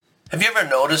Have you ever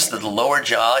noticed that the lower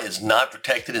jaw is not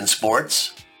protected in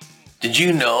sports? Did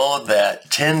you know that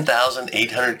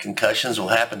 10,800 concussions will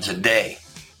happen today?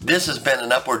 This has been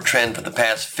an upward trend for the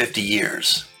past 50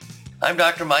 years. I'm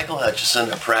Dr. Michael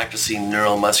Hutchison, a practicing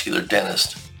neuromuscular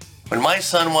dentist. When my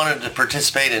son wanted to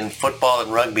participate in football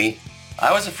and rugby,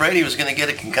 I was afraid he was going to get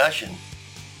a concussion.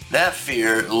 That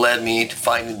fear led me to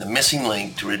finding the missing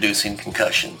link to reducing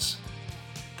concussions.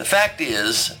 The fact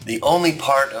is, the only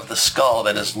part of the skull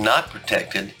that is not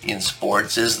protected in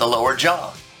sports is the lower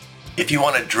jaw. If you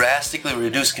want to drastically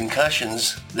reduce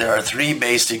concussions, there are 3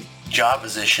 basic jaw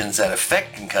positions that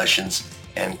affect concussions,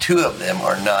 and 2 of them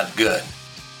are not good.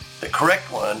 The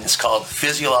correct one is called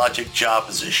physiologic jaw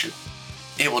position.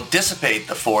 It will dissipate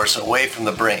the force away from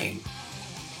the brain.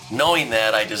 Knowing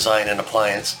that, I designed an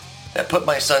appliance that put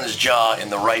my son's jaw in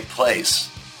the right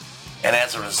place, and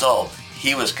as a result,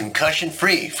 he was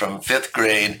concussion-free from 5th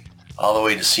grade all the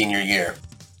way to senior year.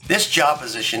 This jaw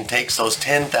position takes those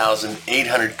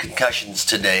 10,800 concussions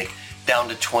today down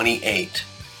to 28.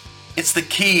 It's the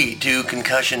key to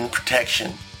concussion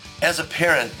protection. As a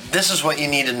parent, this is what you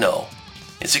need to know.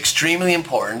 It's extremely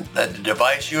important that the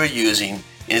device you are using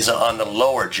is on the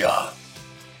lower jaw.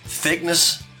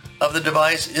 Thickness of the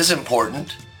device is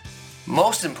important.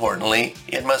 Most importantly,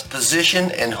 it must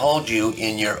position and hold you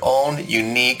in your own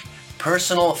unique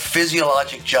personal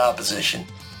physiologic jaw position.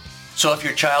 So if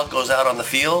your child goes out on the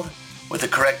field with the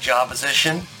correct jaw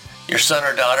position, your son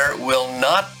or daughter will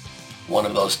not one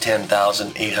of those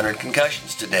 10,800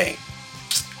 concussions today.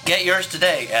 Get yours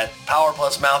today at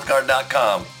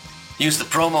PowerPlusMouthguard.com. Use the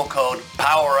promo code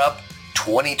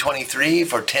POWERUP2023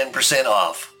 for 10%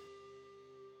 off.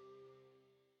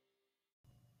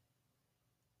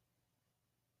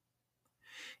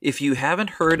 If you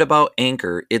haven't heard about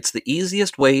Anchor, it's the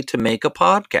easiest way to make a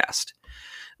podcast.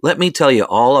 Let me tell you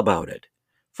all about it.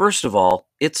 First of all,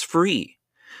 it's free.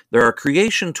 There are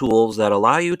creation tools that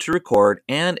allow you to record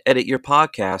and edit your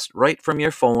podcast right from your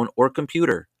phone or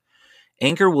computer.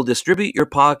 Anchor will distribute your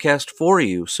podcast for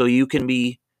you so you can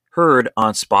be heard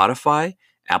on Spotify,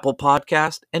 Apple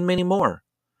Podcast, and many more.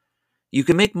 You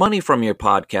can make money from your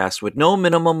podcast with no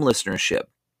minimum listenership.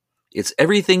 It's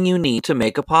everything you need to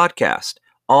make a podcast,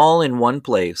 all in one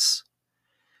place.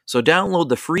 So download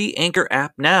the free Anchor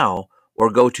app now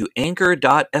or go to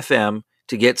anchor.fm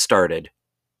to get started.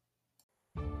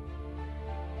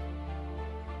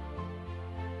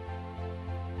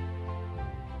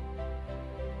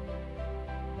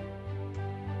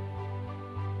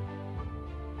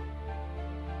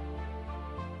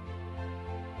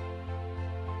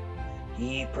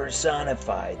 He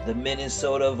personified the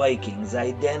Minnesota Vikings'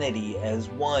 identity as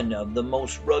one of the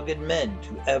most rugged men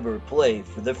to ever play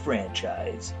for the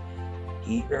franchise.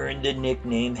 He earned the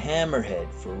nickname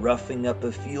Hammerhead for roughing up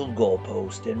a field goal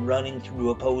post and running through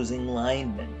opposing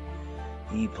linemen.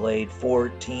 He played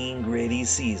 14 gritty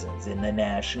seasons in the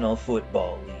National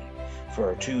Football League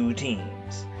for 2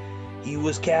 teams. He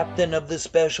was captain of the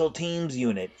special teams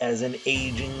unit as an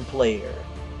aging player.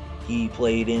 He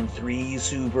played in 3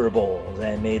 Super Bowls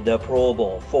and made the Pro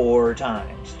Bowl 4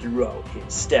 times throughout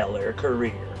his stellar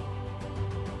career.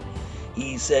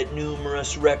 He set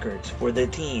numerous records for the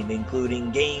team,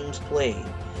 including games played,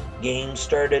 games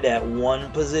started at one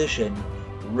position,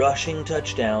 rushing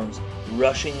touchdowns,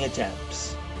 rushing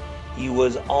attempts. He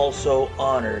was also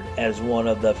honored as one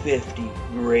of the 50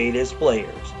 greatest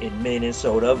players in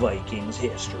Minnesota Vikings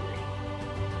history.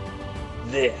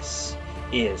 This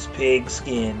is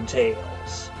Pigskin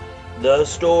Tales, the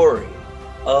story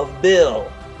of Bill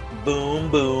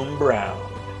Boom Boom Brown.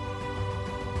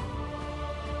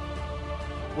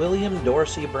 William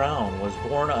Dorsey Brown was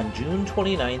born on June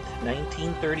 29,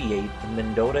 1938 in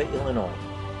Mendota, Illinois.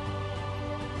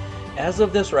 As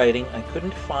of this writing, I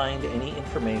couldn't find any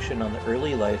information on the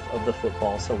early life of the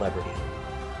football celebrity.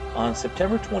 On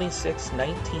September 26,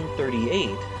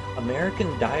 1938,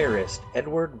 American diarist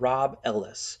Edward Robb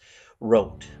Ellis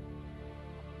wrote,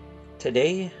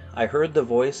 "Today I heard the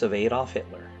voice of Adolf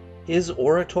Hitler. His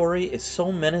oratory is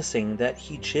so menacing that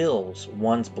he chills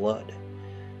one's blood."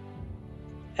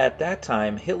 At that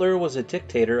time, Hitler was a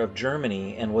dictator of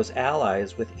Germany and was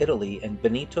allies with Italy and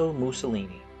Benito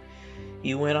Mussolini.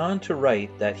 He went on to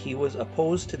write that he was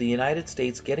opposed to the United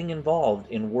States getting involved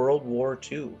in World War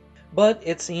II, but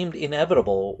it seemed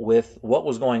inevitable with what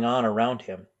was going on around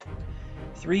him.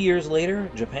 3 years later,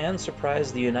 Japan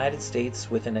surprised the United States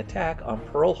with an attack on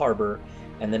Pearl Harbor,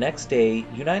 and the next day,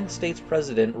 United States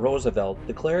President Roosevelt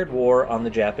declared war on the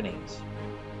Japanese.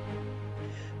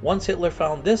 Once Hitler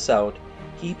found this out,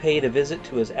 he paid a visit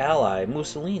to his ally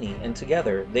Mussolini, and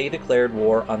together they declared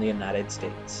war on the United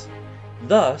States.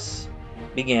 Thus,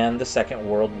 began the Second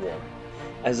World War.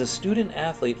 As a student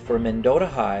athlete for Mendota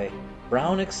High,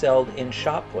 Brown excelled in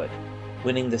shot put,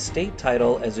 winning the state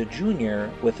title as a junior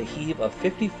with a heave of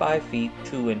 55 feet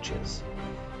 2 inches.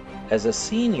 As a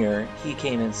senior, he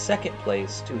came in second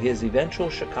place to his eventual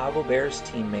Chicago Bears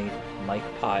teammate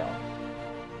Mike Pyle.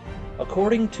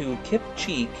 According to Kip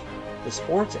Cheek, the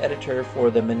sports editor for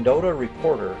the Mendota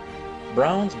Reporter,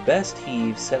 Brown's best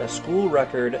heave set a school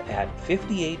record at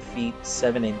 58 feet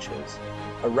 7 inches,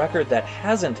 a record that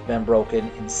hasn't been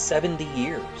broken in 70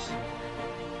 years.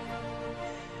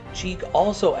 Cheek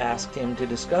also asked him to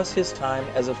discuss his time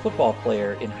as a football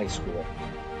player in high school.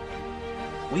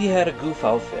 "We had a goof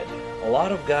outfit. A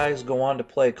lot of guys go on to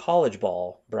play college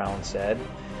ball," Brown said.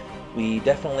 "We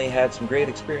definitely had some great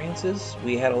experiences.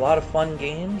 We had a lot of fun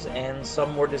games, and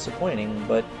some were disappointing,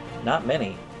 but not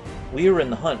many. We were in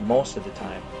the hunt most of the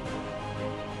time."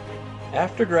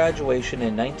 After graduation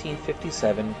in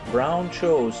 1957, Brown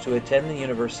chose to attend the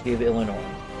University of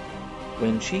Illinois.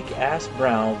 When Cheek asked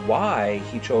Brown why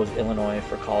he chose Illinois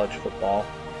for college football,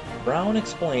 Brown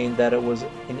explained that it was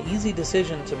an easy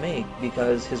decision to make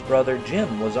because his brother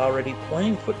Jim was already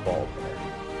playing football there.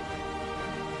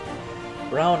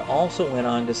 Brown also went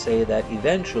on to say that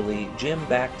eventually Jim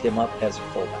backed him up as a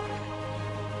fullback.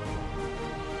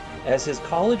 As his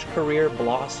college career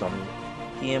blossomed,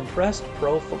 he impressed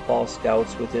pro football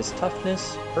scouts with his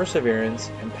toughness, perseverance,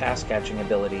 and pass-catching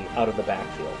ability out of the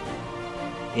backfield.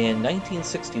 In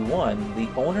 1961, the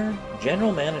owner,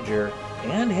 general manager,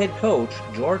 and head coach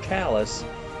George Halas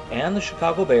and the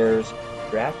Chicago Bears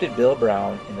drafted Bill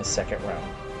Brown in the second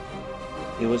round.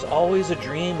 It was always a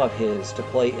dream of his to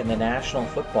play in the National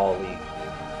Football League,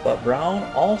 but Brown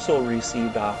also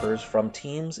received offers from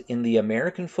teams in the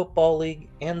American Football League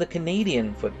and the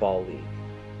Canadian Football League.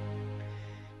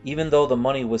 Even though the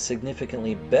money was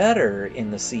significantly better in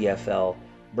the CFL,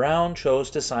 Brown chose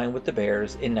to sign with the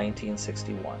Bears in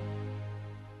 1961.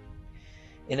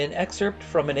 In an excerpt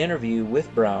from an interview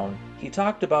with Brown, he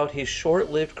talked about his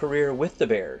short-lived career with the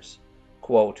Bears.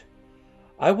 Quote,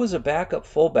 "I was a backup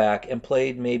fullback and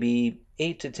played maybe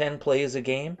 8 to 10 plays a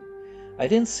game. I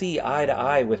didn't see eye to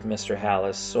eye with Mr.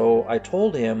 Halas, so I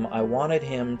told him I wanted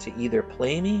him to either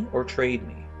play me or trade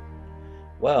me.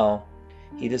 Well,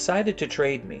 he decided to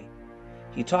trade me.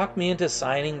 He talked me into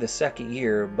signing the second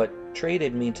year, but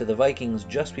traded me to the Vikings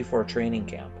just before training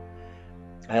camp.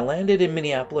 I landed in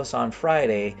Minneapolis on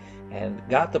Friday and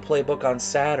got the playbook on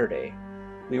Saturday.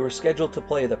 We were scheduled to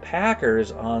play the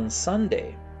Packers on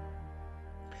Sunday.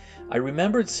 I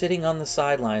remembered sitting on the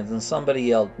sidelines and somebody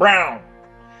yelled, 'Brown!'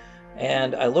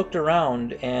 And I looked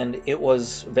around and it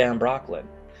was Van Brocklin.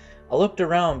 I looked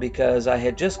around because I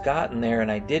had just gotten there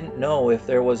and I didn't know if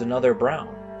there was another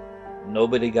Brown.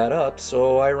 Nobody got up,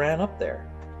 so I ran up there.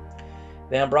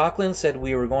 Van Brocklin said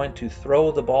we were going to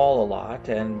throw the ball a lot,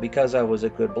 and because I was a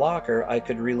good blocker, I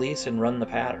could release and run the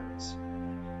patterns.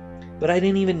 But I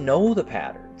didn't even know the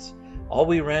patterns. All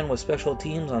we ran was special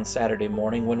teams on Saturday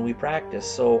morning when we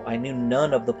practiced, so I knew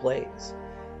none of the plays.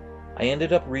 I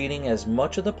ended up reading as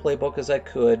much of the playbook as I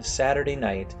could Saturday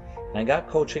night, and I got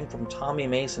coaching from Tommy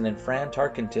Mason and Fran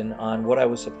Tarkenton on what I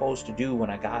was supposed to do when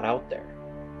I got out there.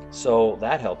 So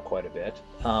that helped quite a bit.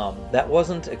 That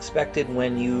wasn't expected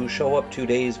when you show up 2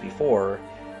 days before.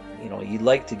 You know, you'd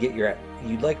like to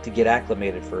get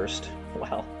acclimated first.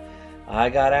 Well, I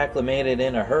got acclimated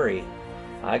in a hurry.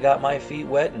 I got my feet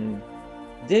wet and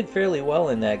did fairly well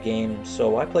in that game,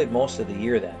 so I played most of the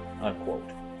year then, unquote.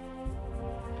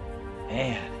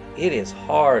 Man, it is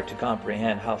hard to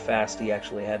comprehend how fast he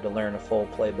actually had to learn a full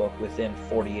playbook within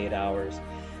 48 hours.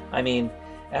 I mean,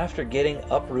 after getting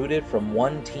uprooted from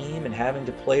one team and having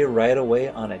to play right away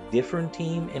on a different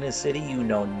team in a city you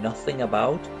know nothing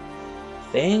about,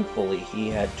 thankfully he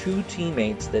had two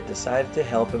teammates that decided to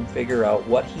help him figure out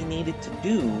what he needed to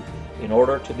do in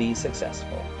order to be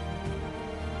successful.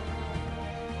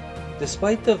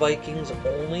 Despite the Vikings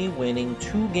only winning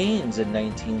 2 games in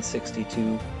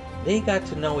 1962, they got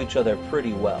to know each other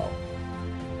pretty well.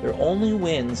 Their only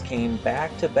wins came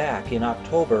back-to-back in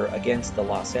October against the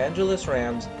Los Angeles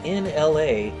Rams in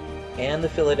LA and the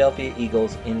Philadelphia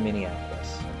Eagles in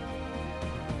Minneapolis.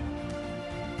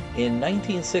 In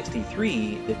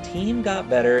 1963, the team got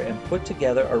better and put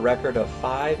together a record of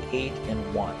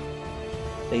 5-8-1.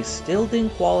 They still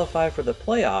didn't qualify for the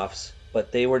playoffs,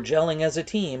 but they were gelling as a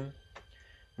team.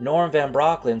 Norm Van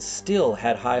Brocklin still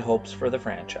had high hopes for the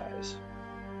franchise.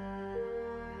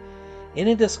 In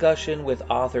a discussion with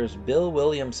authors Bill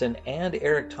Williamson and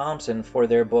Eric Thompson for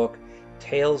their book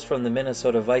Tales from the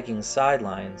Minnesota Vikings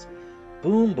Sidelines,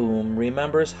 Boom Boom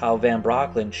remembers how Van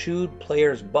Brocklin chewed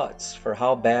players' butts for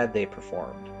how bad they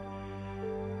performed.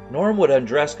 Norm would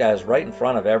undress guys right in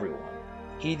front of everyone.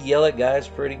 He'd yell at guys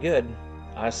pretty good.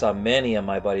 I saw many of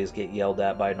my buddies get yelled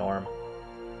at by Norm.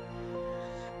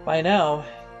 By now,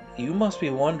 you must be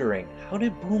wondering, how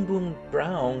did Boom Boom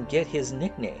Brown get his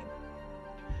nickname?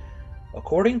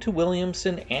 According to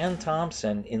Williamson and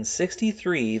Thompson, in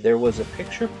 '63 there was a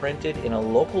picture printed in a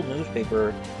local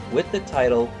newspaper with the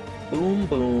title, "Boom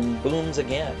Boom Booms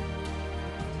Again."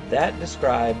 That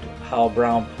described how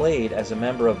Brown played as a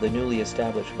member of the newly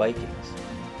established Vikings.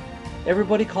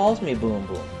 Everybody calls me Boom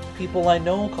Boom. People I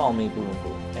know call me Boom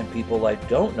Boom, and people I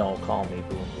don't know call me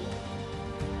Boom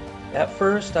Boom. At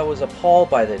first I was appalled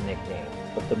by the nickname,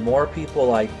 but the more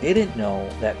people I didn't know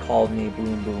that called me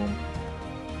Boom Boom,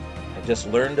 I just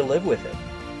learned to live with it.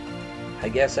 I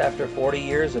guess after 40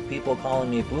 years of people calling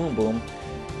me Boom Boom,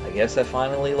 I guess I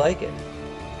finally like it.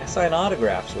 I sign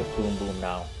autographs with Boom Boom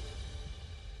now.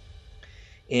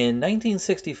 In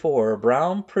 1964,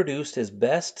 Brown produced his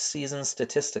best season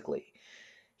statistically.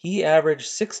 He averaged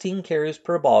 16 carries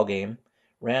per ball game,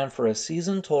 ran for a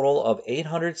season total of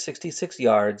 866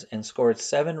 yards, and scored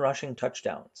 7 rushing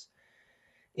touchdowns.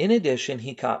 In addition,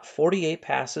 he caught 48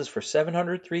 passes for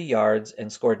 703 yards and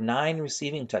scored 9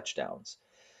 receiving touchdowns.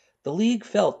 The league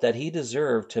felt that he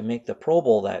deserved to make the Pro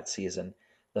Bowl that season,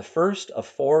 the first of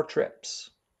 4 trips.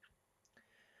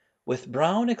 With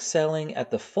Brown excelling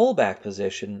at the fullback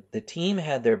position, the team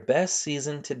had their best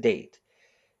season to date.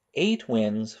 8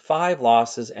 wins, 5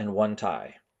 losses, and 1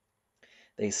 tie.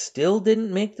 They still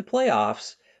didn't make the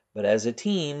playoffs, but as a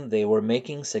team, they were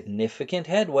making significant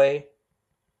headway.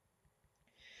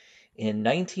 In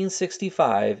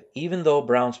 1965, even though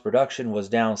Brown's production was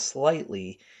down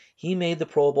slightly, he made the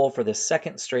Pro Bowl for the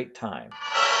second straight time.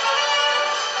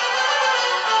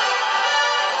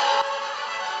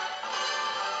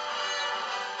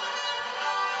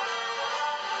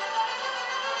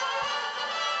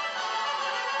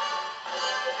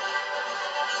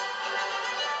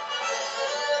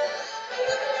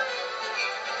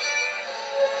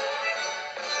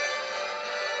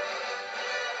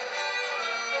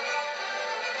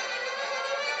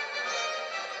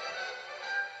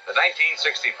 The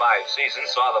 1965 season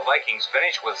saw the Vikings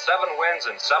finish with 7 wins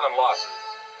and 7 losses.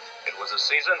 It was a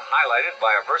season highlighted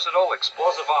by a versatile,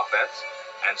 explosive offense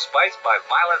and spiced by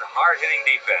violent, hard-hitting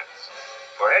defense.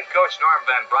 For head coach Norm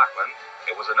Van Brocklin,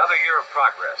 it was another year of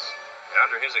progress, and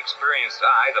under his experienced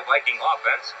eye, the Viking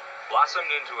offense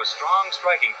blossomed into a strong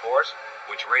striking force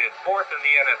which rated 4th in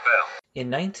the NFL. In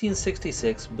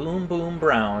 1966, Boom Boom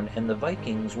Brown and the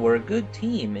Vikings were a good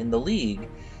team in the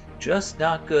league, just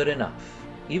not good enough.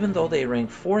 Even though they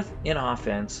ranked 4th in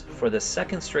offense for the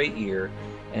second straight year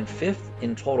and 5th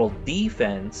in total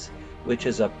defense, which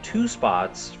is up 2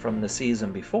 spots from the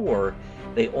season before,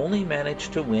 they only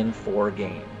managed to win 4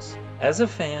 games. As a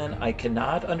fan, I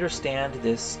cannot understand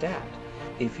this stat.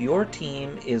 If your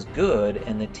team is good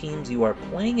and the teams you are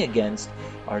playing against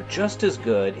are just as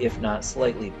good, if not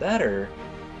slightly better,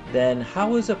 then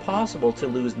how is it possible to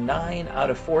lose 9 out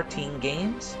of 14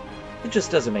 games? It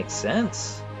just doesn't make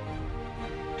sense.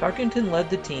 Tarkenton led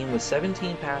the team with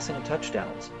 17 passing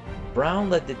touchdowns. Brown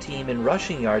led the team in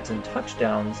rushing yards and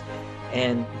touchdowns,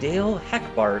 and Dale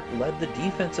Heckbart led the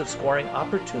defensive scoring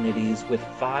opportunities with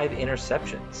 5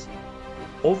 interceptions.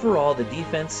 Overall, the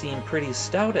defense seemed pretty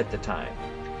stout at the time,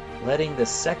 letting the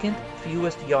second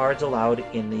fewest yards allowed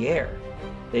in the air.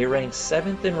 They ranked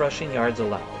 7th in rushing yards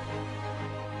allowed.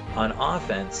 On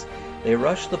offense, they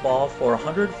rushed the ball for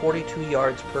 142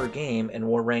 yards per game and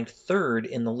were ranked 3rd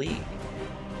in the league.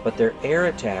 But their air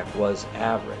attack was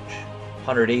average,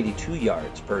 182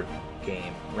 yards per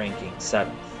game, ranking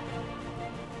 7th.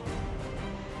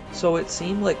 So it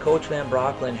seemed like Coach Van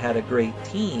Brocklin had a great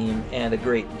team and a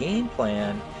great game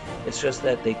plan. It's just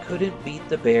that they couldn't beat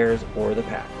the Bears or the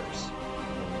Packers.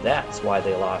 And that's why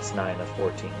they lost 9 of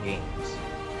 14 games.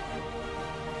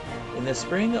 In the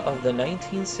spring of the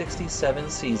 1967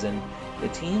 season, the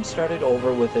team started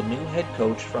over with a new head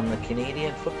coach from the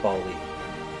Canadian Football League.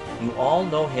 You all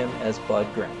know him as Bud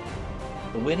Grant,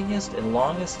 the winningest and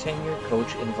longest tenured coach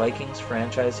in Vikings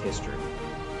franchise history.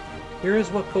 Here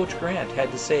is what Coach Grant had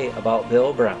to say about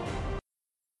Bill Brown.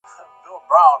 Bill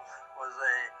Brown was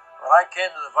when I came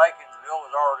to the Vikings, Bill was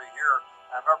already here.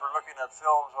 I remember looking at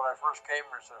films when I first came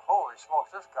here and said, holy smokes,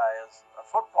 this guy is a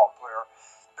football player.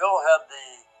 Bill had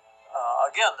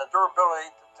the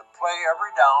durability to play every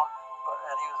down,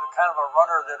 and he was a kind of a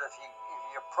runner that if you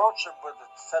approach him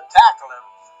to tackle him,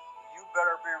 you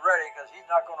better be ready because he's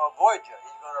not going to avoid you.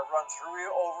 He's going to run through you,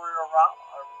 over you, around,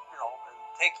 and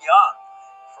take you on.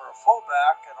 For a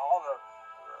fullback and all the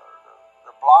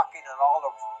blocking and all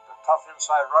the tough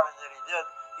inside running that he did,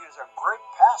 He was a great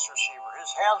pass receiver.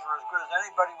 His hands were as good as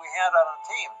anybody we had on the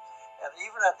team. And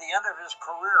even at the end of his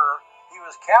career, he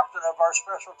was captain of our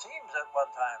special teams at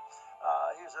one time.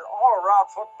 He was an all-around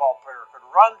football player. Could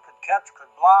run, could catch, could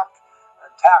block,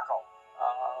 and tackle.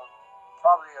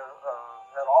 Probably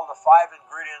had all the 5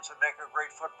 ingredients that make a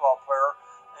great football player.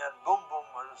 And Boom Boom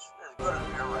was as good as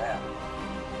we ever had.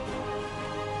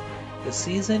 The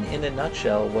season in a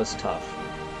nutshell was tough.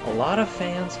 A lot of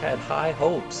fans had high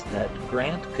hopes that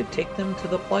Grant could take them to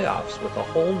the playoffs with a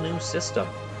whole new system,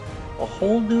 a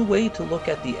whole new way to look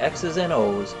at the X's and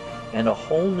O's, and a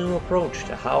whole new approach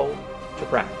to how to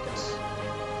practice.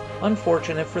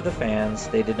 Unfortunate for the fans,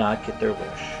 they did not get their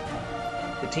wish.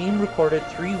 The team recorded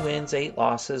 3 wins, 8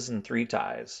 losses, and 3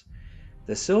 ties.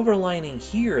 The silver lining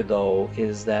here, though,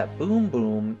 is that Boom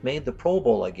Boom made the Pro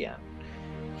Bowl again.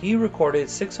 He recorded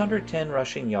 610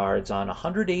 rushing yards on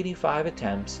 185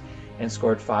 attempts and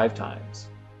scored 5 times.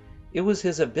 It was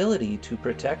his ability to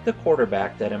protect the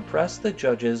quarterback that impressed the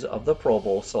judges of the Pro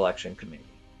Bowl selection committee.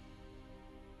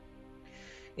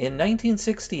 In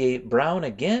 1968, Brown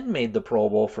again made the Pro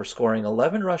Bowl for scoring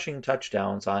 11 rushing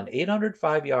touchdowns on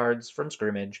 805 yards from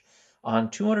scrimmage on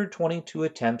 222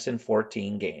 attempts in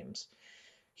 14 games.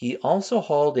 He also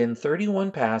hauled in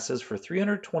 31 passes for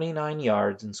 329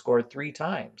 yards and scored 3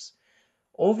 times.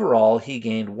 Overall, he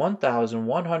gained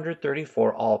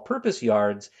 1,134 all-purpose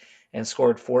yards and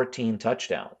scored 14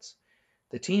 touchdowns.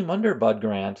 The team under Bud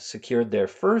Grant secured their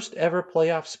first ever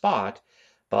playoff spot,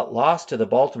 but lost to the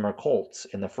Baltimore Colts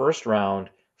in the first round,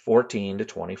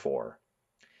 14-24.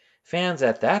 Fans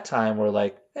at that time were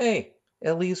like, hey,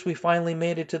 at least we finally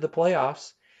made it to the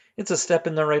playoffs. It's a step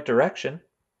in the right direction.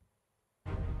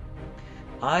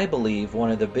 I believe one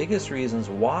of the biggest reasons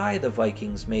why the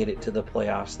Vikings made it to the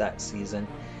playoffs that season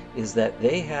is that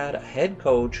they had a head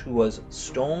coach who was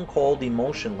stone cold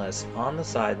emotionless on the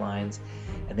sidelines,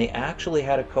 and they actually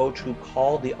had a coach who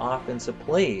called the offensive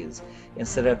plays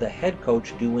instead of the head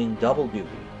coach doing double duty.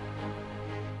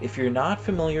 If you're not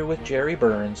familiar with Jerry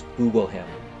Burns, Google him.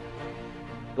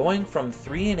 Going from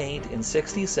 3-8 in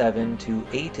 67 to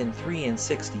 8-3 in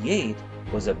 68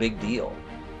 was a big deal.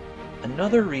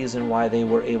 Another reason why they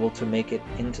were able to make it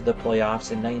into the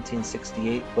playoffs in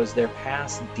 1968 was their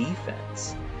pass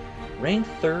defense. Ranked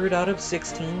 3rd out of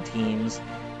 16 teams,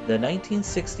 the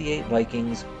 1968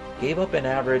 Vikings gave up an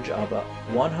average of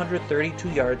 132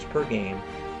 yards per game,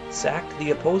 sacked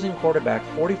the opposing quarterback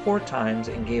 44 times,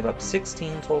 and gave up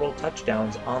 16 total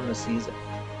touchdowns on the season.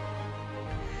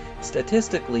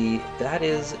 Statistically, that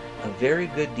is a very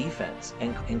good defense,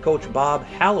 and Coach Bob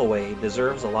Halloway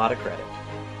deserves a lot of credit.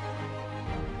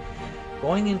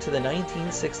 Going into the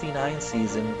 1969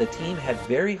 season, the team had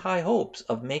very high hopes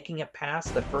of making it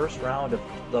past the first round of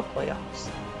the playoffs.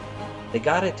 They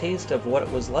got a taste of what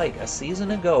it was like a season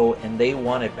ago, and they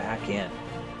wanted back in.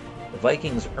 The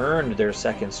Vikings earned their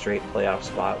second straight playoff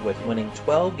spot with winning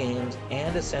 12 games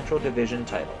and a Central Division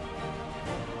title.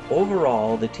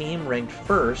 Overall, the team ranked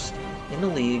first in the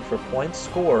league for points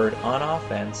scored on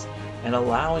offense and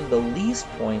allowing the least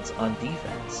points on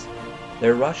defense.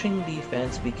 Their rushing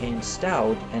defense became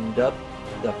stout and dubbed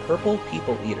the Purple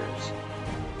People Eaters.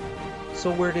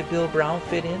 So where did Bill Brown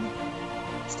fit in?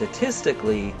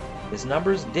 Statistically, his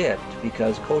numbers dipped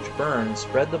because Coach Burns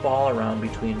spread the ball around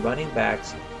between running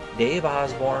backs Dave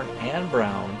Osborne and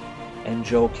Brown, and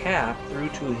Joe Kapp threw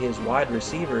to his wide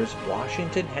receivers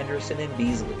Washington, Henderson, and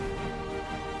Beasley.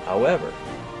 However,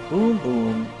 Boom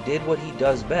Boom did what he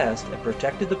does best and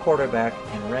protected the quarterback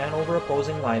and ran over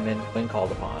opposing linemen when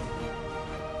called upon.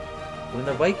 When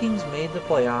the Vikings made the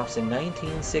playoffs in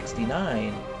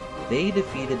 1969, they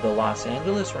defeated the Los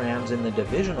Angeles Rams in the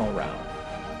divisional round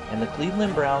and the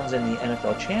Cleveland Browns in the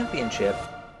NFL Championship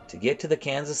to get to the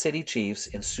Kansas City Chiefs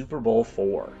in Super Bowl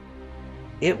IV.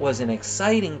 It was an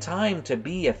exciting time to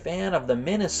be a fan of the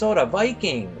Minnesota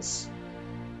Vikings.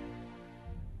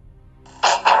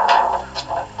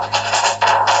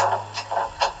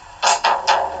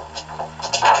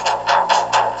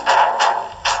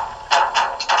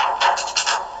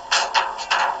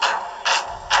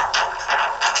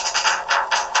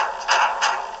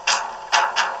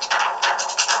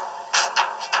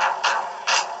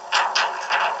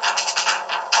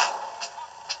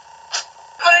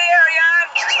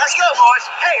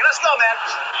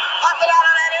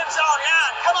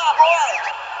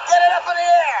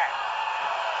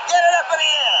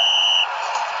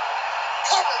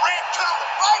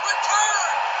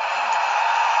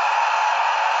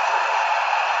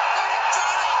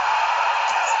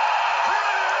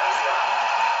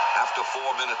 After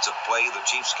 4 minutes of play, the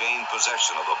Chiefs gained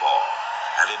possession of the ball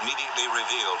and immediately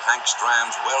revealed Hank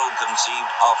Stram's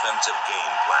well-conceived offensive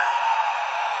game plan.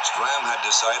 Stram had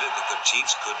decided that the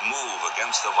Chiefs could move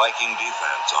against the Viking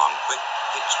defense on quick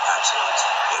pitch passes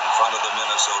in front of the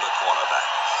Minnesota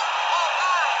cornerbacks.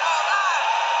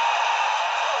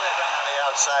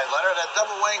 Outside, Leonard, that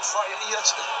double wing,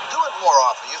 do it more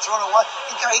often. You're throwing a what?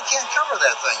 He can't cover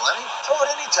that thing, Lenny. Throw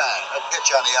it anytime. A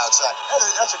pitch on the outside.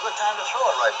 That's a good time to throw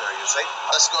it right there, you see.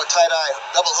 Let's go tight eye,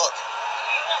 double hook.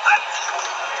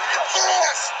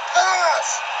 Pass!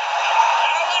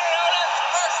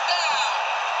 First down.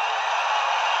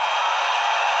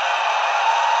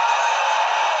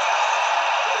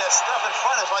 That stuff in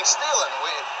front is like stealing.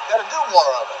 We got to do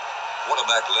more of it.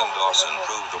 Quarterback Lynn Dawson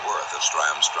proved the worth of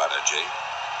Stram's strategy.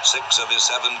 6 of his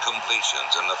 7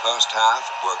 completions in the first half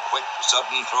were quick,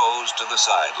 sudden throws to the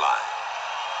sideline.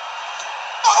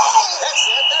 Oh! That's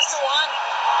it. That's the one.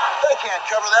 They can't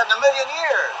cover that in a million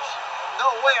years. No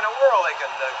way in the world they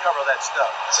can cover that stuff.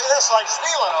 See, that's like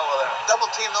stealing over there. Double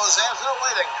team those ends. No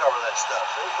way they can cover that stuff.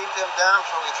 So you keep them down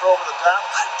so we throw over the top.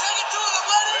 Take it to them,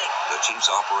 Lenny. The Chiefs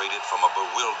operated from a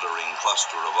bewildering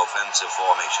cluster of offensive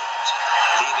formations,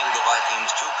 leaving the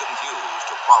Vikings too confused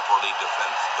to properly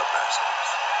defend the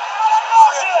passes.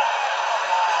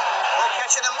 We're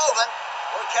catching them moving.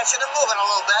 We're catching them moving a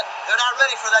little bit. They're not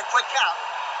ready for that quick count.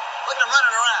 Look at them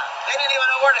running around. They didn't even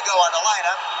know where to go on the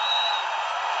lineup.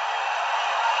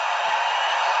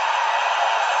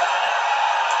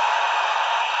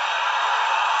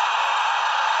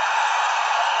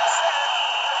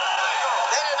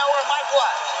 They didn't know where Mike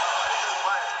was.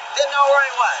 Didn't know where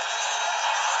he was.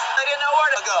 They didn't know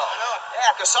where to go.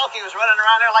 Yeah, Kosolki was running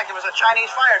around there like it was a Chinese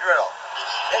fire drill.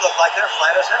 They look like they're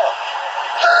flat as hell.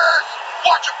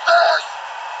 Watch it pass!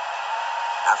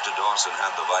 After Dawson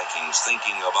had the Vikings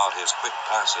thinking about his quick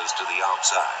passes to the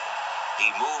outside, he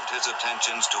moved his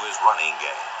attentions to his running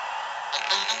game.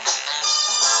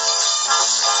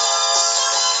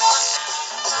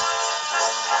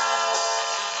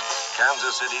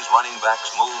 Kansas City's running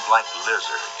backs moved like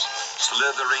lizards,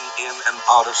 slithering in and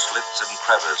out of slits and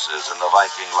crevices in the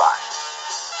Viking line.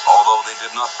 Although they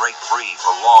did not break free for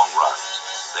long runs,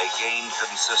 they gained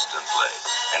consistently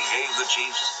and gave the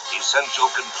Chiefs essential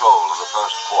control of the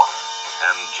first quarter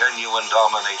and genuine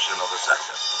domination of the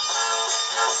second.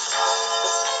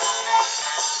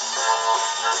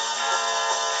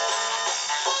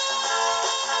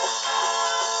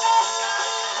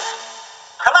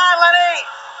 Come on, Lenny.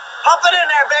 Pump it in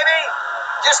there, baby.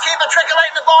 Just keep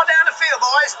matriculating the ball down the field,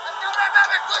 boys. Let's do that,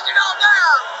 baby. Push it all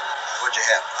down. What'd you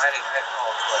have? I didn't have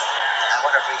call play. I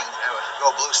wonder if we can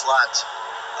go blue slots,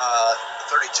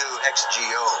 32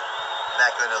 XGO,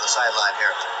 back into the sideline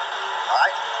here. All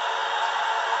right?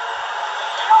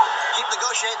 Keep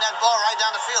negotiating that ball right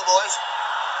down the field, boys.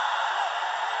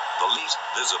 The least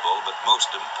visible but most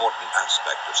important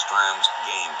aspect of Stram's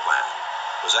game plan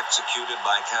was executed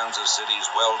by Kansas City's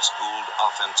well-schooled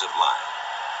offensive line.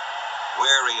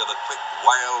 Wary of the quick,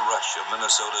 wild rush of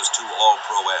Minnesota's 2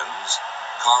 all-pro ends,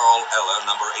 Carl Eller,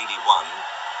 number 81,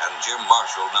 and Jim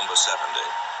Marshall, number 70,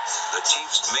 the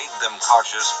Chiefs made them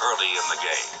cautious early in the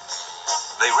game.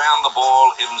 They ran the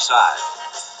ball inside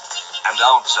and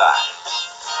outside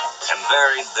and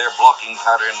varied their blocking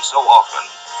pattern so often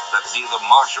that neither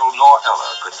Marshall nor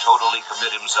Eller could totally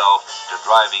commit himself to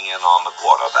driving in on the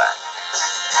quarterback.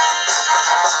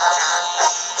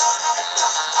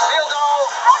 Field goal.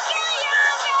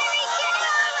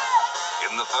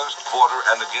 In the first quarter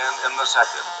and again in the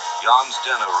second, Jan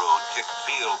Stenerud kicked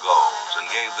field goals and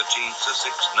gave the Chiefs a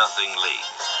 6-0 lead.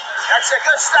 That's a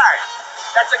good start.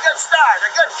 That's a good start.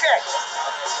 A good kick.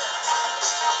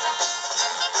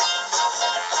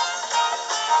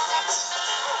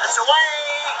 That's away.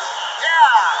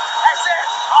 Yeah, that's it.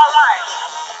 All right.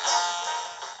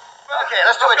 Okay,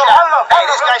 let's do a job. Hey,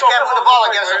 these guys can't move the ball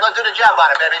against us. Let's do the job on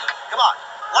it, baby. Come on.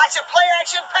 Watch a play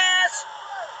action pass.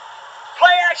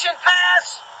 Play action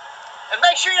pass. And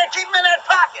make sure you keep him in that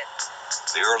pocket.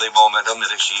 The early momentum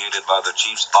initiated by the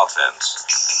Chiefs' offense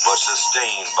was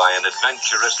sustained by an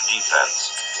adventurous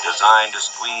defense designed to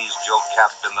squeeze Joe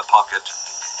Kapp in the pocket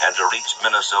and to reach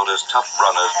Minnesota's tough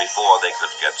runners before they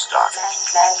could get started.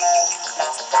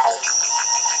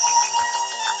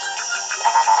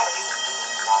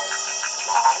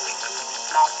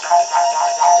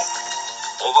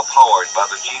 Overpowered by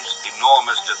the Chiefs'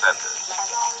 enormous defenders,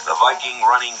 the Viking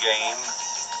running game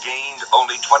gained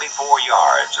only 24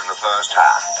 yards in the first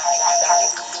half.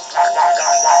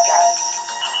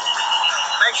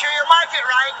 Make sure you mark it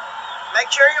right.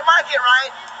 Make sure you mark it right.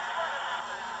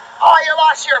 Oh, you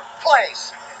lost your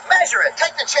place. Measure it.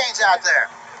 Take the chains out there.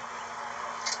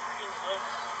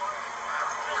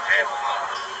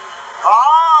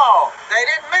 Oh, they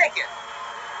didn't make it.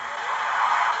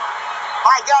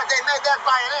 My God, they made that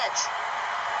by an inch.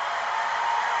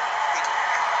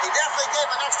 He definitely gave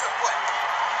an extra foot.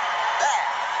 Bad.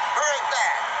 Very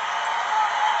bad.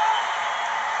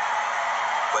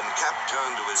 When Cap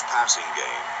turned to his passing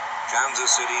game,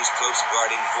 Kansas City's close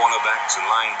guarding cornerbacks and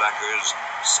linebackers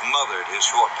smothered his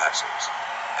short passes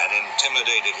and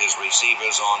intimidated his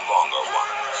receivers on longer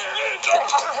ones. Come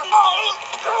on,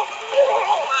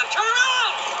 turn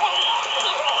around!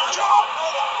 Jump!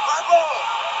 My ball!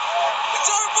 It's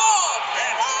our ball!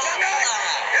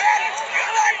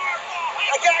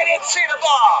 The guy didn't see the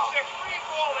ball.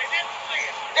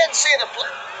 Didn't see the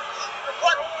play.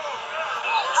 What?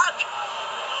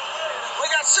 We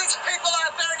got 6 people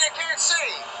out there and you can't see.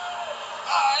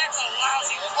 Oh, that's a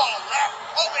lousy ball, Ref.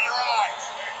 Open your eyes.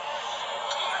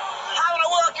 How in the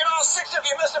world can all 6 of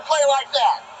you miss a play like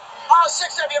that? All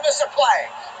 6 of you miss a play.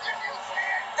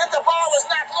 That the ball was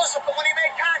knocked loose when he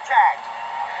made contact.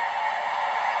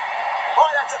 Boy,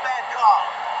 that's a bad call.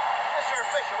 Mr.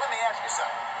 Official, let me ask you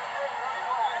something.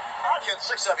 How can 6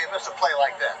 of you miss a play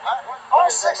like that? Huh? All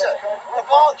 6 of you. The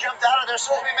ball jumped out of there as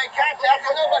soon as we made contact.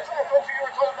 And nobody you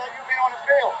were talking about you being on the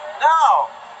field. No.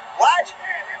 What?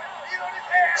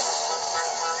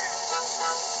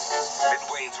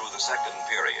 Midway through the second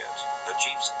period, the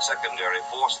Chiefs' secondary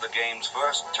forced the game's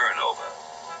first turnover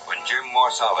when Jim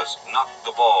Marsalis knocked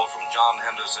the ball from John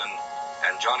Henderson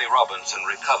and Johnny Robinson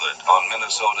recovered on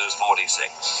Minnesota's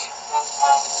 46.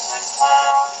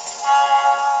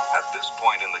 At this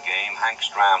point in the game, Hank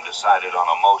Stram decided on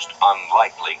a most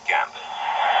unlikely gambit.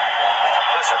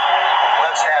 Listen,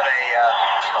 let's have a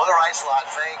Miller Ice Lot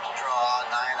fake draw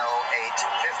 908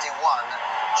 51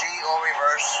 GO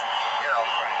reverse. You know,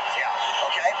 yeah,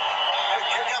 okay.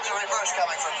 Here comes a reverse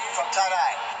coming from tight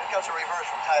eye. Here comes a reverse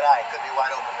from tight eye. Could be wide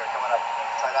open here coming up.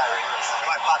 Tight eye reverse. You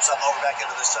might pop something over back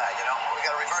into this side, you know. We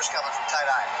got a reverse coming from tight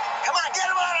eye. Come on, get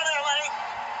him out of there, Lenny.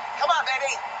 Come on,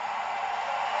 baby.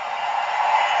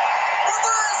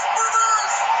 Reverse!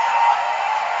 Reverse!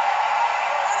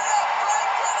 Put it up, Frank,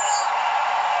 put it up!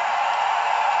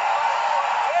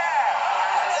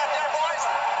 Yeah. Is that there, boys?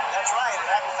 That's right. It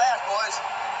happened fast, boys.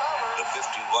 The 51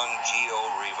 GO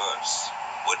reverse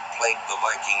would plague the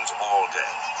Vikings all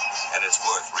day, and it's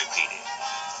worth repeating.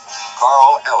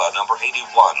 Carl Ella, number 81,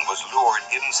 was lured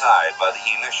inside by the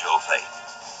initial fake,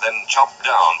 then chopped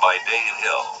down by Dave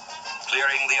Hill,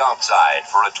 clearing the outside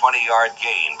for a 20-yard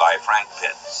gain by Frank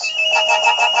Pitts.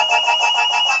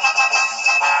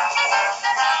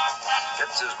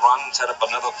 Pitts' run set up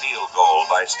another field goal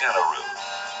by Stenerud,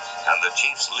 and the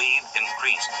Chiefs' lead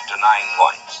increased to 9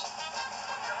 points.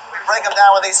 We break them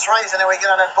down with these threes, and then we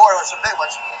get on that board with some big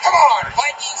ones. Come on,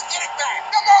 Vikings, get it back!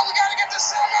 Come on, we gotta get the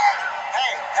center!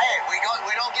 Hey, we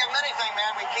don't give them anything,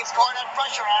 man. We keep pouring that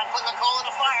pressure on, putting the coal in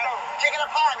the fire, kicking a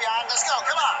palm behind. Let's go,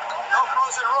 come on. No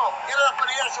frozen rope. Get it up in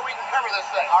the air so we can cover this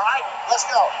thing, all right? Let's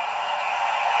go.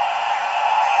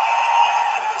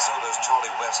 Minnesota's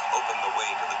Charlie West opened the way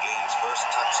to the game's first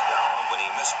touchdown when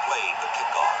he misplayed the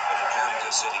kickoff and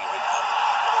Kansas City recovered.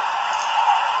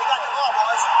 We got the ball,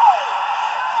 boys.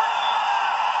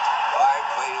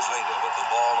 5 plays later, with the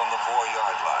ball on the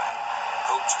 4-yard line,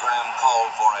 Coach Graham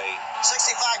called for a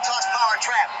 65 toss power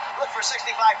trap. Look for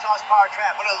 65 toss power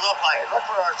trap. What does it look like? Look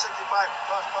for our 65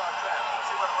 toss power trap. Let's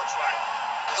see what it looks like.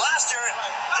 Gloucester,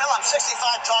 tell him 65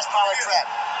 toss power trap.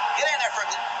 Get in there for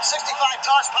 65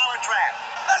 toss power trap.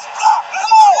 Let's go!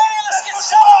 Come on! Hey, let's get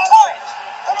 7 points!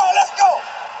 Come on, let's go!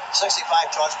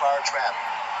 65 toss power trap.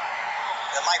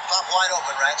 It might pop wide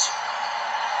open, Rents.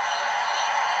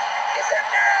 Is that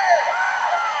there?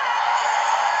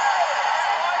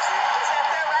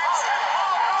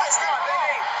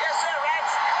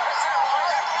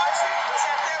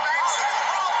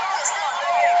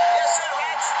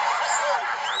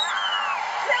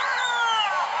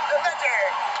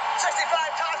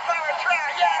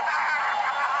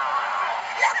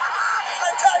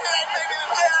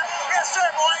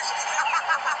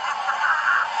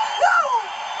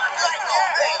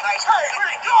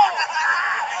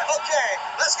 Okay,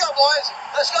 let's go, boys.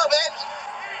 Let's go, babes.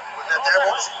 Was that there,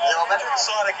 boys? I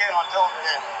saw it again on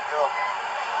television.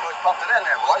 Boys pumped it in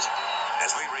there, boys.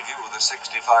 As we review the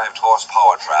 65 toss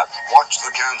power trap, watch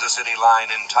the Kansas City line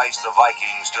entice the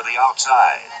Vikings to the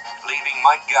outside, leaving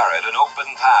Mike Garrett an open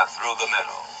path through the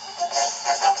middle.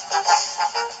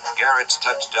 Garrett's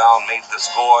touchdown made the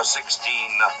score 16-0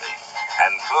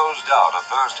 and closed out a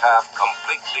first half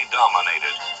completely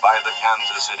dominated by the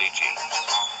Kansas City Chiefs.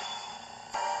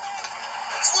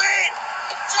 Sweet!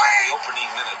 The opening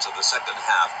minutes of the second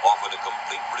half offered a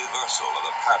complete reversal of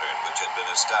the pattern which had been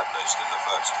established in the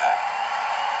first half.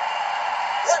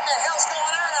 What in the hell's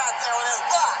going on out there with this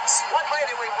box? What play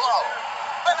did we blow?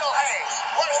 Wendell Hayes.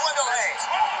 Where's Wendell Hayes?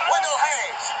 Wendell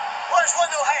Hayes. Where's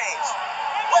Wendell Hayes?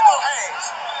 Wendell Hayes.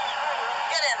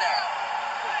 Get in there.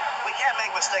 We can't make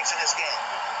mistakes in this game.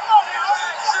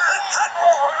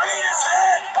 Beat his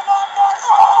head. Come on,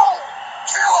 Marshall.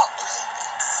 Kill him.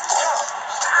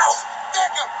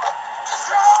 Stick him.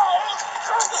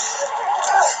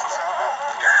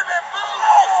 Damn it,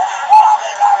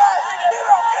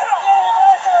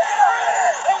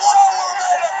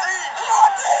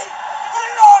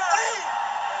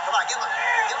 come on, give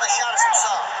him a shot of some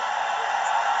salt.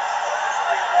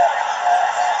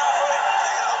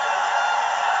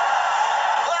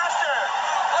 Blaster,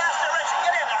 Richard,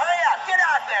 get in there, hurry up, get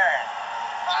out there.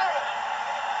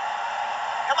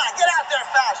 Come on, get out there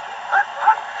faster.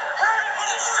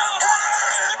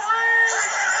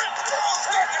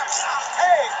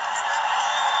 Hey,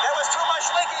 there was too much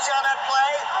leakage on that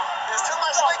play. There's too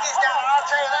much leakage down there, I'll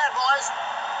tell you that, boys.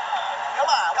 Come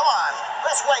on,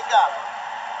 let's wake up.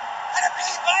 Let it be,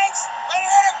 Banks. Let it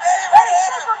hit him, baby. Let it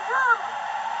hit him.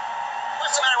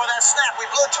 What's the matter with that snap? We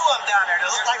blew two of them down there. It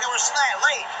looked like they were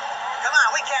late. Come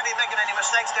on, we can't be making any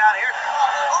mistakes down here.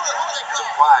 Who are they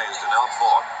calling? Surprised and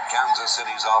outfought, Kansas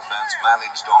City's offense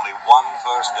managed only one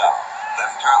first down,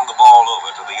 then turned the ball over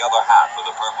to the other half of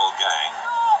the Purple Gang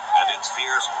and its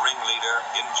fierce ringleader,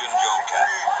 Injun Joe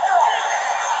Cat.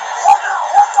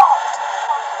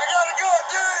 We gotta go,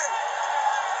 dude.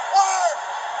 What?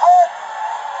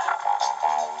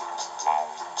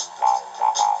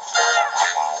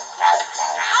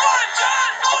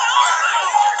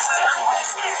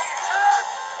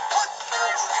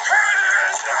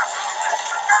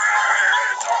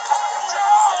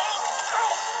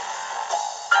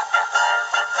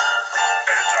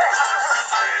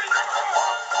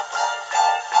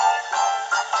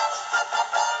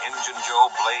 Injun Joe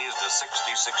blazed a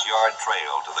 66-yard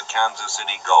trail to the Kansas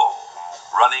City goal,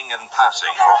 running and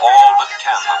passing for all but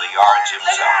 10 of the yards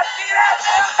himself.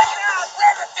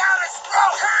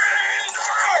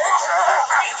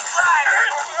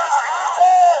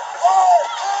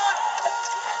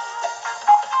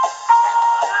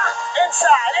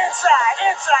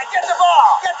 Inside, get the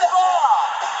ball.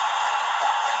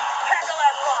 Tackle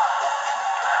that ball.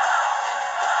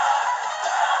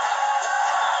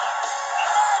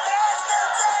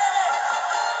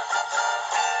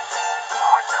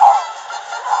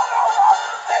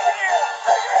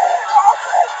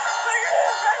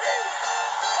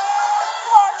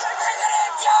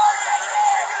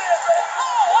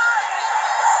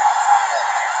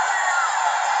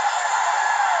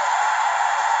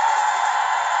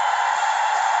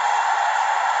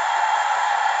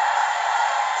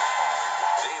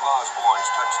 Dave Osborne's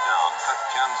touchdown cut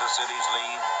Kansas City's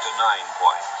lead to 9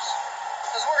 points.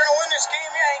 Because we're going to win this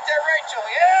game, yeah, ain't that right, Joe?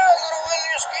 Yeah, we're going to win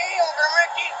this game. We're going to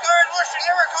make these guys wish they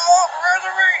never come off a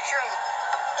reservation.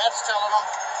 That's telling them.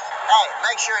 Hey,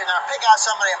 make sure you now pick out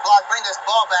somebody and block. Bring this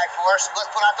ball back for us. And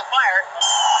let's put out the fire.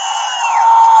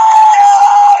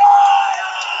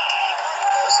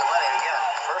 Listen, Lenny, again.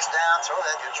 First down, throw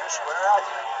that. Get your square out.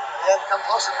 They haven't come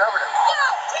close to covering it.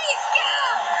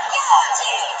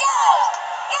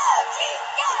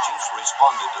 The Chiefs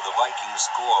responded to the Vikings'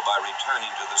 score by returning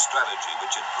to the strategy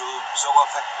which had proved so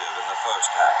effective in the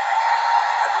first half.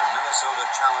 And when Minnesota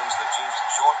challenged the Chiefs'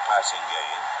 short passing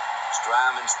game,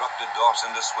 Stram instructed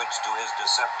Dawson to switch to his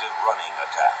deceptive running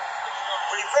attack.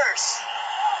 Reverse.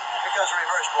 Here comes the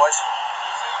reverse, boys.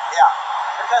 Yeah,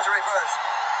 here comes the reverse.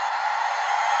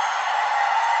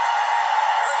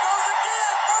 Here it goes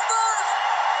again. Reverse.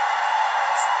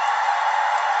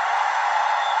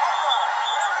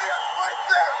 Right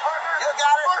there, partner. You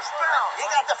got it. First down. You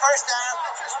got the first down.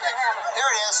 Here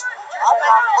it is.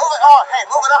 Move it. Oh, hey,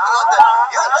 move it up a little bit.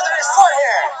 Look at his foot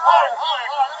here.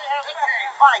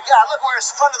 My God, look where his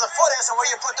front of the foot is and where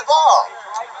you put the ball.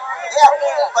 Yeah,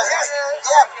 but here's,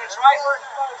 it's right.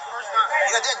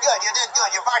 You did good.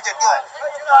 You marked it good.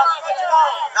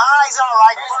 No, he's all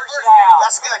right.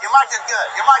 That's good. You marked it good.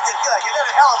 You did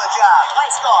a hell of a job.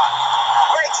 Nice call.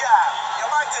 Great job. You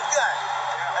marked it good.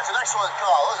 That's an excellent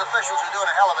call. Those officials are doing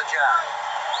a hell of a job.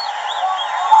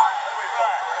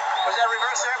 Was that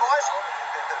reverse there, boys?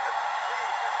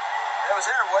 It was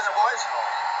there, wasn't it, boys?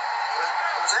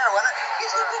 It was there, wasn't it?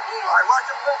 All right, watch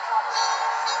the flip.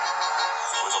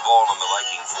 With the ball on the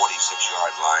Viking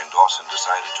 46-yard line, Dawson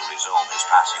decided to resume his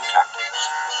passing tactics.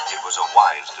 It was a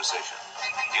wise decision.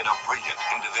 In a brilliant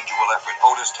individual effort,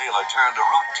 Otis Taylor turned a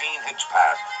routine hitch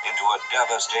pass into a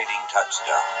devastating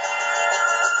touchdown.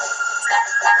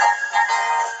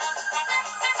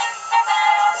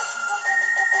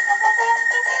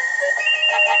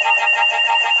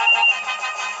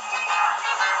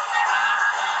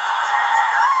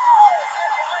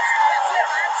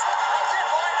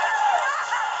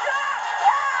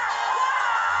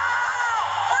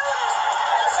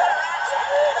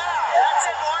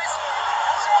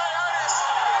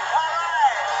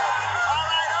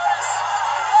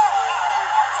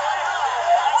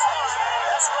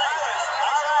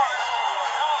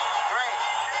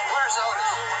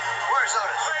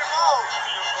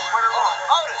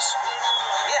 Otis.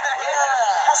 Yeah.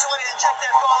 That's the way to inject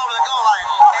that ball over the goal line.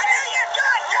 I knew you'd do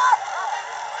it, Duck!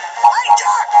 Hey,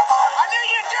 Duck! I knew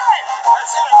you'd do it!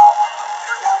 That's it.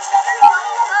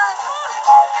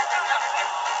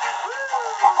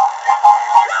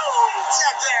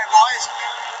 Set there, boys.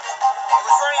 It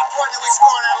was very important that we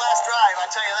score on that last drive, I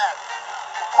tell you that.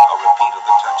 A repeat of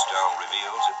the touchdown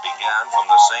reveals it began from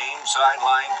the same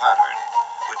sideline pattern,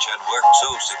 which had worked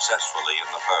so successfully in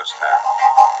the first half.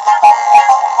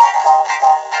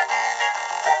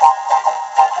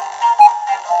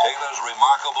 Taylor's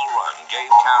remarkable run gave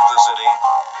Kansas City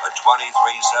a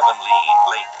 23-7 lead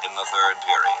late in the third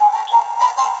period.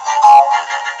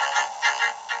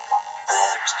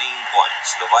 16 points,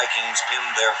 the Vikings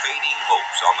pinned their fading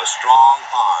hopes on the strong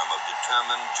arm of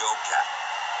determined Joe Kapp.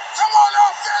 Come on,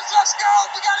 offense, let's go!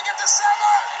 We gotta get to 7!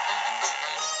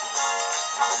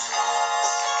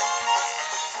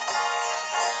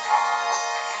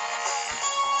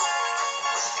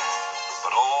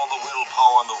 But all the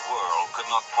willpower in the world could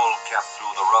not pull Kapp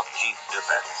through the rough Chief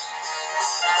defense.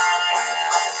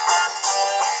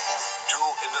 2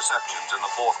 interceptions in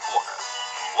the fourth quarter,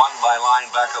 one by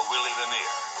linebacker Willie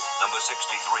Lanier, number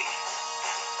 63,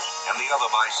 and the other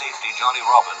by safety Johnny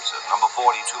Robinson, number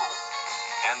 42,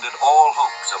 ended all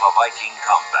hopes of a Viking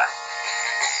comeback.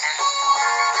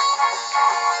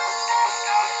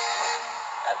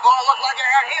 That ball looked like it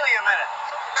had helium in it.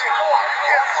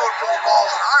 Football balls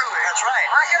hardly. That's right.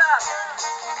 Lock it up.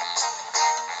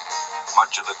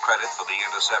 Much of the credit for the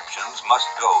interceptions must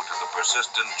go to the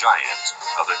persistent giants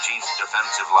of the Chiefs'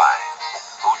 defensive line,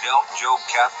 who dealt Joe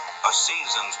Kapp a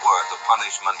season's worth of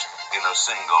punishment in a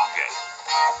single game.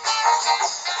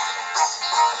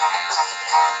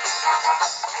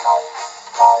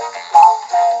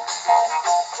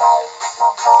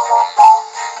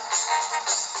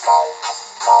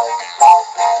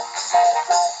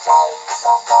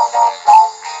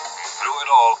 Through it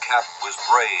all, Kapp was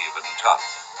brave and tough,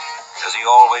 as he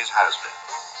always has been.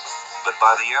 But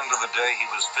by the end of the day, he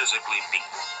was physically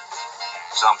beaten,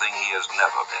 something he has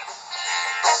never been.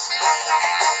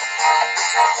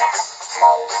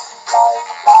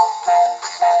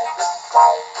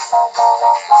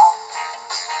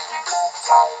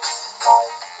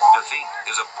 Defeat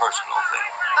is a personal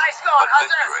thing, Nice going. but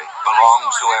victory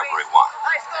belongs to everyone.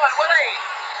 Nice going, Willie.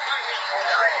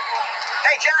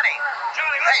 Hey, Johnny.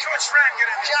 Johnny, let's Coach Fran get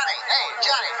in there. Johnny. Hey,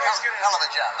 Johnny. Hell of a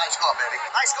job. Nice going, baby.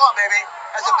 Nice going, baby.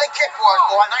 That's a big kick for us,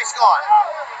 boy. Nice going.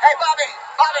 Hey, Bobby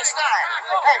Stein.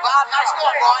 Hey, Bob. Nice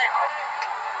going, boy.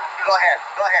 Go ahead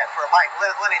for Mike.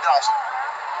 Lenny Dawson.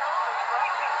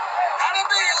 How to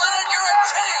be, Leonard? You're a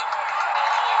champ!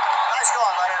 Nice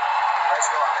going, Leonard. Nice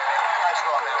going, baby. Nice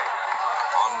going, baby.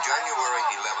 On January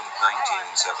 11th,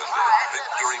 1970,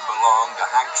 victory belonged to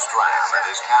Hank Stram and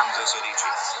his Kansas City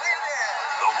Chiefs,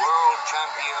 the world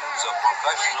champions of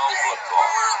professional football.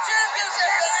 World champions!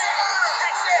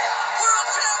 That's it! World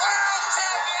champions!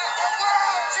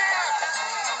 World champions!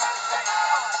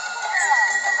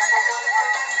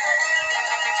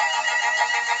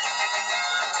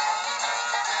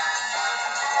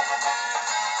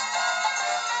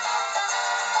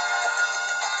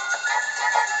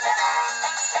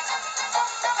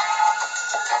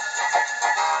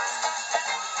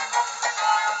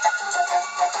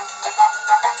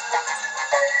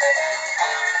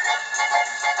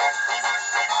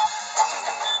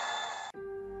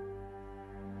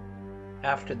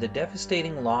 After the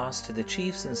devastating loss to the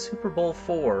Chiefs in Super Bowl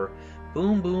IV,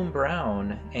 Boom Boom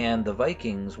Brown and the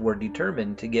Vikings were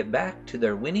determined to get back to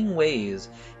their winning ways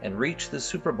and reach the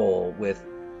Super Bowl with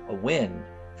a win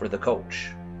for the coach.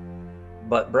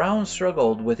 But Brown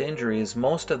struggled with injuries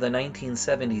most of the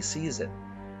 1970 season.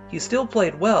 He still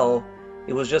played well,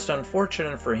 it was just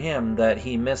unfortunate for him that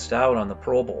he missed out on the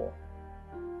Pro Bowl.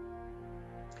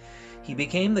 He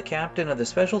became the captain of the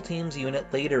special teams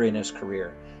unit later in his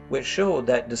career, which showed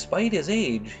that despite his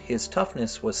age, his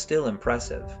toughness was still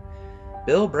impressive.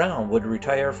 Bill Brown would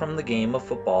retire from the game of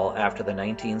football after the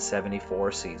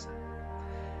 1974 season.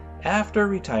 After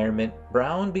retirement,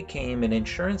 Brown became an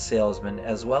insurance salesman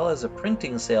as well as a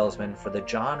printing salesman for the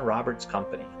John Roberts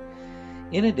Company.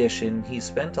 In addition, he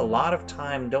spent a lot of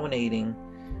time donating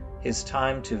his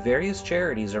time to various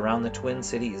charities around the Twin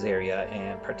Cities area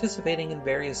and participating in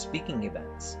various speaking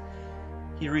events.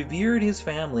 He revered his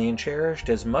family and cherished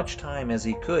as much time as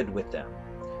he could with them.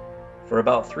 For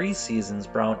about 3 seasons,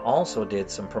 Brown also did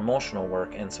some promotional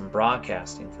work and some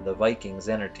broadcasting for the Vikings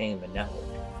Entertainment Network.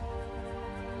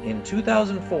 In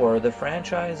 2004, the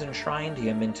franchise enshrined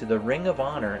him into the Ring of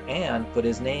Honor and put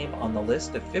his name on the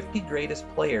list of 50 greatest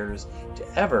players to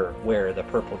ever wear the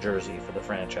purple jersey for the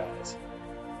franchise.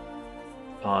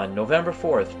 On November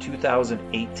 4th,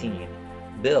 2018,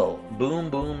 Bill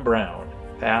Boom Boom Brown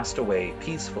passed away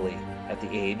peacefully at the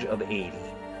age of 80.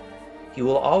 He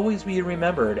will always be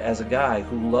remembered as a guy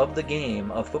who loved the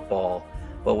game of football,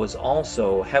 but was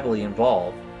also heavily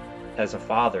involved as a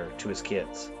father to his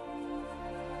kids.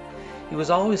 He was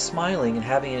always smiling and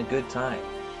having a good time.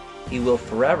 He will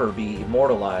forever be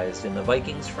immortalized in the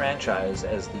Vikings franchise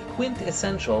as the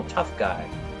quintessential tough guy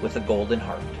with a golden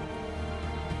heart.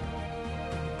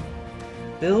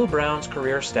 Bill Brown's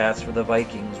career stats for the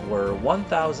Vikings were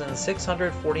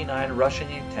 1,649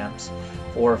 rushing attempts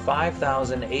for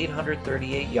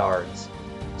 5,838 yards,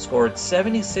 scored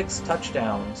 76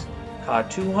 touchdowns,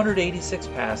 caught 286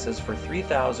 passes for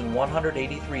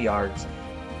 3,183 yards,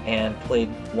 and played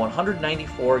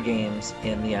 194 games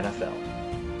in the NFL.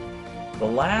 The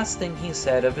last thing he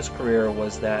said of his career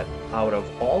was that out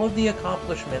of all of the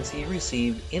accomplishments he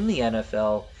received in the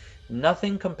NFL,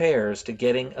 nothing compares to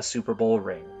getting a Super Bowl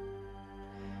ring.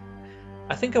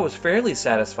 I think I was fairly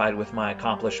satisfied with my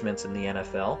accomplishments in the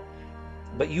NFL,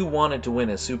 but you wanted to win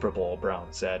a Super Bowl, Brown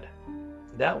said.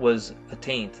 That was a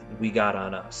taint we got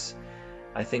on us.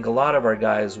 I think a lot of our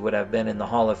guys would have been in the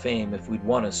Hall of Fame if we'd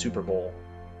won a Super Bowl.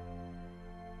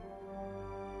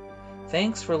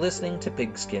 Thanks for listening to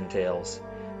Pigskin Tales.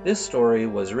 This story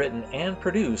was written and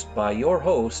produced by your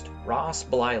host, Ross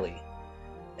Bliley.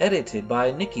 Edited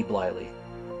by Nikki Bliley.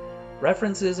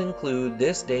 References include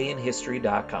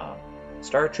thisdayinhistory.com,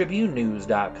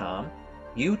 StarTribuneNews.com,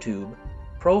 YouTube,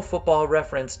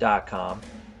 ProFootballReference.com,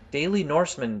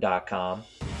 DailyNorseman.com,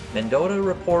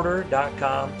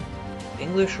 MendozaReporter.com,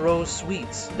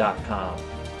 EnglishRoseSweets.com,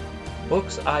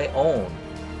 Books I Own,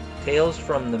 Tales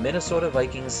from the Minnesota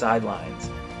Vikings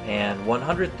Sidelines, and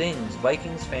 100 Things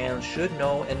Vikings Fans Should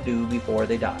Know and Do Before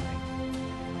They Die.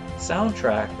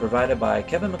 Soundtrack provided by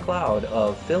Kevin MacLeod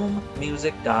of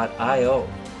filmmusic.io.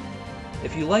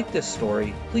 If you like this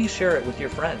story, please share it with your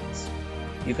friends.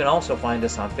 You can also find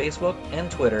us on Facebook and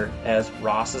Twitter as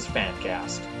Ross's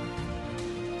Fancast.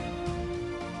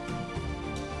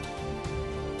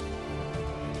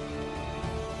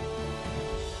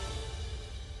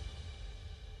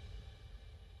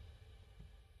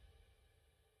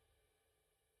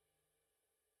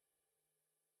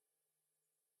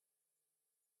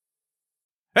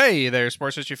 Hey there,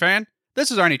 sports history fan. This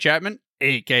is Arnie Chapman,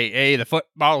 aka the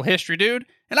Football History Dude,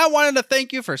 and I wanted to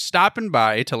thank you for stopping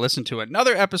by to listen to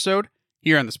another episode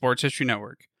here on the Sports History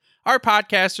Network. Our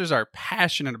podcasters are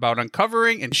passionate about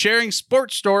uncovering and sharing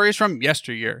sports stories from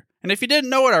yesteryear. And if you didn't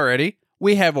know it already,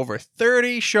 we have over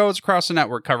 30 shows across the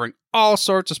network covering all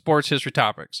sorts of sports history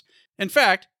topics. In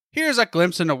fact, here's a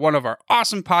glimpse into one of our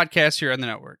awesome podcasts here on the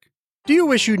network. Do you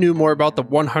wish you knew more about the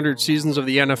 100 seasons of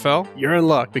the NFL? You're in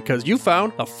luck because you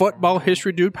found the Football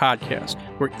History Dude podcast,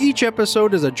 where each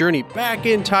episode is a journey back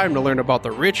in time to learn about the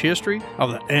rich history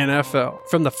of the NFL.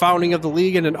 From the founding of the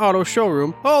league in an auto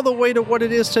showroom, all the way to what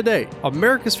it is today,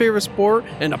 America's favorite sport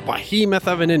and a behemoth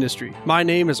of an industry. My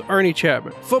name is Arnie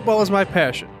Chapman. Football is my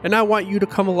passion, and I want you to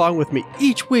come along with me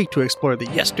each week to explore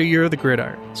the yesteryear of the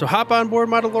gridiron. So hop on board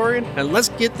my DeLorean and let's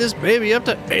get this baby up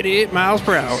to 88 miles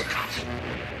per hour.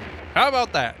 How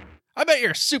about that? I bet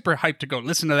you're super hyped to go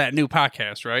listen to that new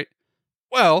podcast, right?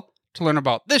 Well, to learn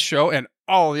about this show and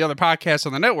all the other podcasts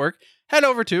on the network, head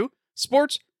over to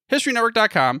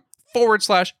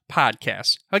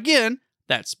sportshistorynetwork.com/podcasts. Again,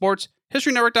 that's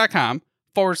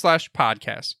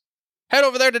sportshistorynetwork.com/podcasts. Head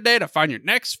over there today to find your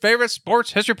next favorite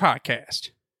sports history podcast.